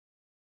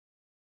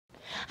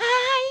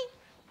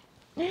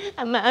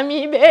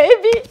Mommy,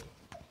 baby.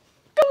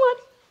 Come on.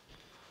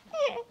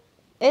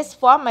 It's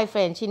for my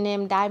friend. She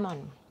named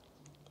Diamond.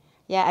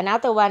 Yeah,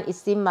 another one is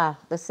Simba,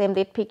 the same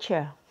red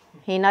picture.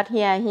 He not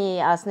here.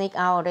 He sneak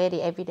out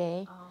already every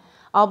day.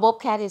 Oh,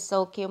 Bobcat is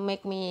so cute.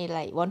 Make me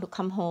like want to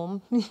come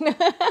home.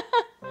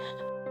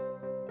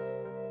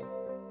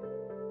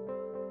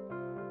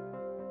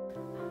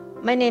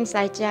 My name is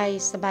Saijai,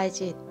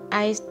 Saijai.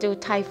 I do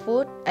Thai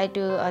food. I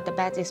do the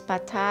best is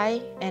pad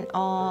Thai and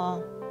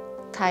all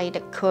Thai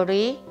the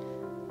curry,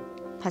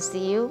 pad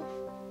siu,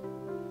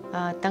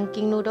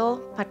 tangking noodle,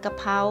 pad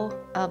kapao,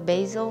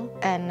 basil,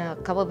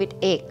 and covered with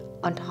egg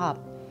on top.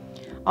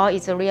 All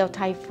is a real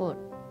Thai food.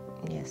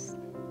 Yes.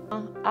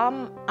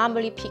 I'm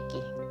really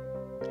picky.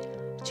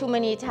 Too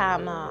many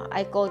times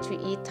I go to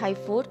eat Thai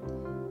food,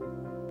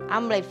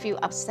 I'm like feel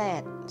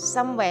upset.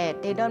 Somewhere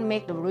they don't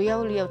make the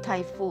real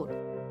Thai food.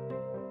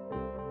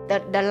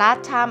 The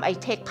last time I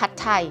take pad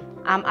Thai,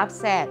 I'm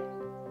upset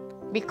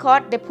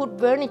because they put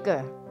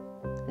vinegar,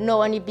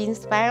 no any bean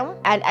sprout,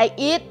 and I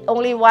eat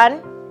only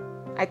one.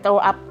 I throw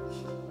up.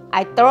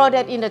 I throw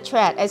that in the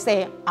trash. I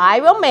say, I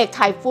will make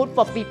Thai food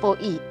for people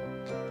eat.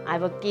 I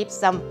will give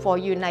some for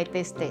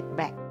United States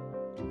back.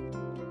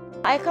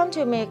 I come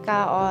to America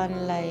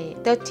on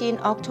like 13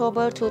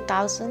 October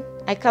 2000.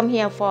 I come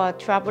here for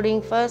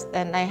traveling first,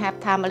 and I have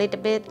time a little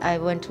bit. I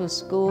went to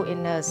school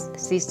in the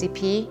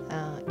CCP,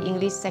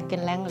 English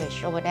second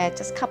language over there,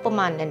 just a couple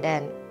months, and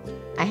then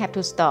I have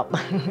to stop.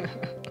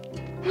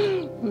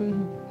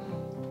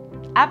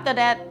 After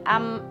that,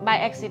 by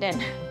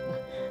accident,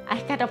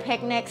 I got a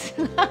peg next.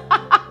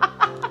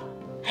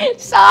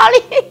 Sorry,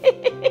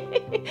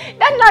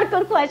 that's not a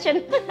good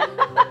question.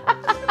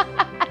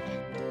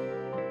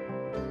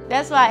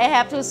 That's why I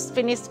have to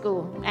finish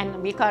school,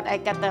 and because I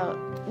got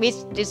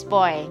with this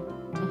boy.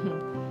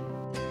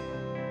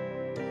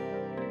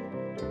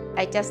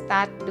 I just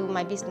start do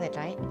my business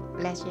right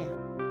last year.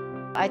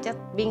 I just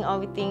bring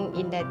everything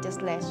in that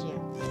just last year.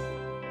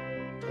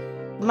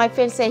 My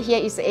friend say here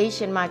is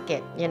Asian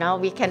market. You know,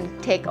 we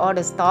can take all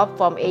the stuff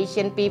from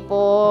Asian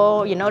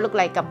people. You know, look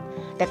like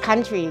the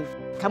country,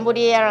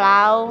 Cambodia,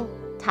 Laos,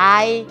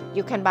 Thai.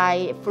 You can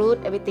buy fruit,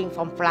 everything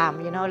from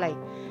farm. You know, like.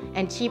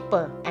 And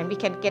cheaper, and we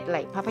can get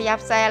like papaya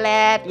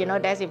salad, you know,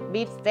 there's a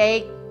beef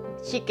steak,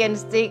 chicken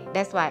stick.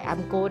 That's why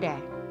I'm go there.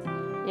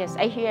 Yes,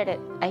 I hear that.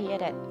 I hear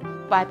that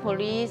by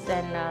police,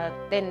 and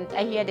then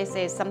I hear they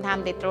say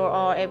sometimes they throw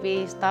all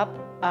every stuff,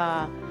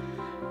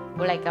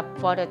 like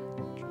for the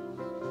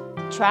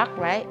truck,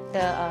 right?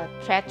 The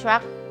trash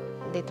truck,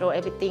 they throw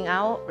everything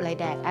out like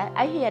that.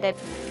 I hear that.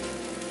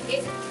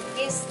 If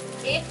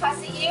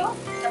pasiu,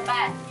 the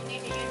bad, you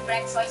need to use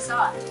black soy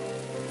sauce.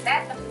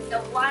 That's the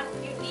one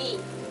you need.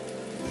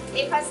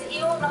 If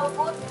pasiu no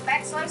good,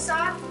 black soy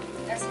sauce,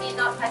 that's mean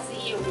not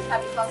pasiu,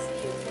 because it's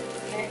pasiu.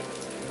 Okay.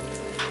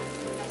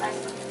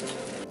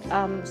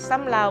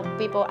 Some Lao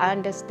people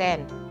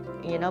understand,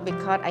 you know,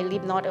 because I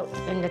live not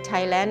in the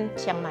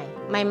Thailand, Chiang Mai.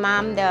 My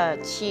mom,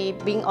 she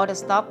bring all the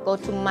stuff, go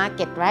to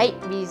market, right?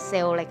 We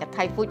sell like a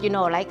Thai food, you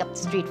know, like a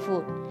street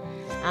food.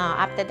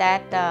 After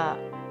that,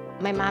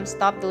 my mom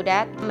stopped do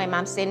that. My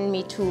mom sent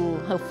me to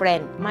her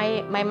friend.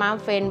 My mom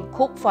friend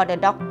cook for the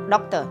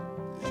doctor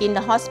in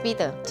the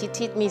hospital. She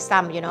teach me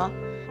some, you know,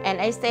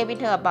 and I stayed with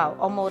her about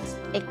almost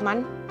 8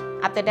 months.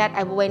 After that,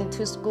 I went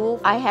to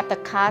school. I have the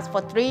class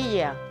for 3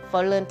 years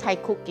for learn Thai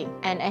cooking,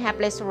 and I have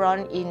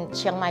restaurant in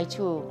Chiang Mai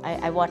too.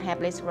 I want to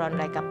have restaurant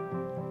like a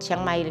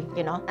Chiang Mai,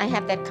 you know. I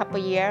have that couple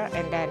years,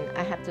 and then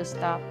I have to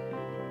stop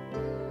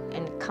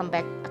and come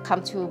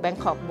to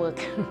Bangkok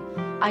work.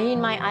 I need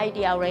my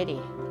idea already.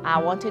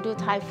 I want to do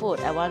Thai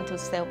food. I want to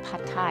sell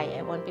pad Thai.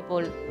 I want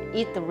people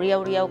eat the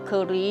real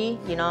curry,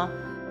 you know.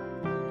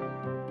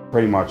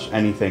 Pretty much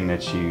anything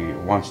that she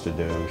wants to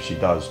do, she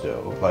does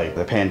do. Like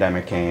the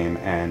pandemic came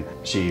and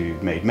she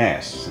made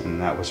masks, and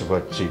that was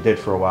what she did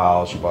for a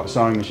while. She bought a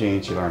sewing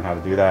machine, she learned how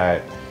to do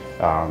that.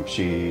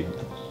 She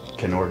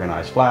can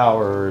organize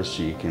flowers,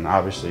 she can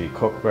obviously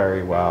cook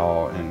very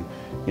well, and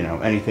you know,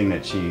 anything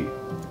that she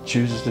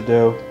chooses to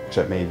do,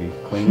 except maybe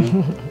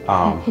cleaning,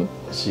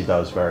 she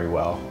does very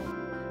well.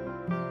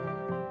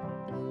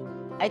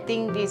 I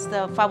think this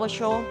flower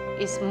show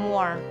is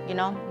more, you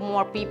know,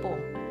 more people.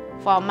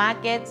 For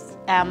markets,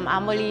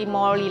 I'm really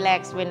more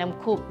relaxed when I'm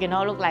cook, you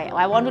know, look like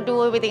I want to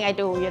do everything I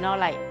do, you know,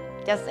 like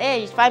just,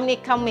 hey, 5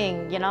 minutes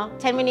coming, you know,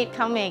 10 minutes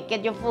coming,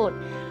 get your food.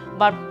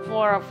 But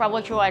for a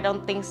flower show, I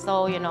don't think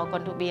so, you know,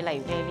 going to be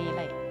like really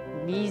like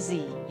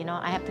busy, you know,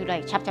 I have to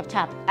like chop.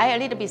 I a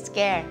little bit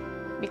scared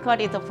because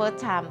it's the first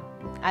time.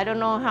 I don't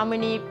know how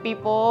many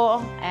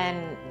people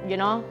and, you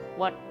know,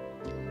 what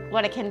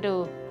I can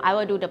do. I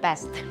will do the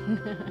best.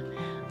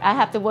 I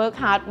have to work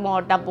hard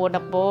more,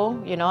 double,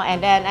 you know,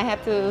 and then I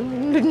have to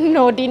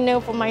no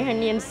dinner for my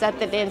honey on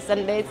Saturday and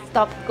Sunday,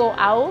 stop, go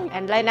out,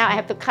 and right now I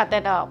have to cut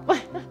that off.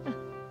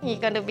 He's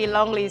gonna be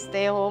lonely,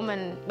 stay home,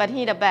 but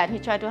he the bad, he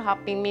tried to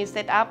helping me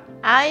set up.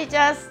 I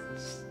just,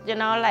 you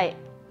know, like,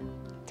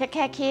 take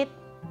care kid,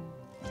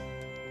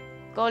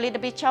 go a little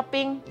bit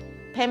shopping,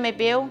 pay my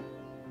bill,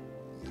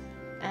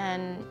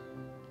 and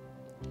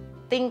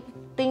think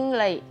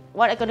like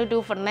what I'm gonna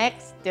do for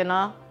next, you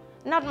know.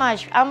 Not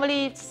much. I'm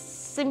really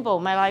simple.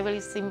 My life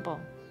really simple.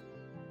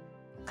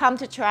 Come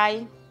to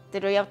try the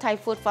real Thai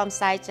food from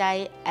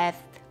Saijai at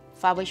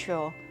Flower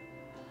Show.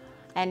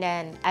 And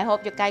then I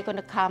hope you guys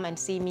gonna come and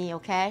see me,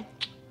 okay?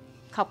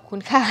 ขอบคุณ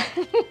ค่ะ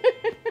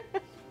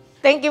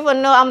Thank you for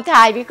know I'm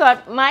Thai because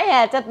my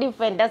hair just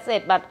different, that's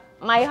it. But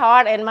my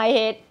heart and my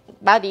head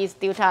body is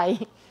still Thai.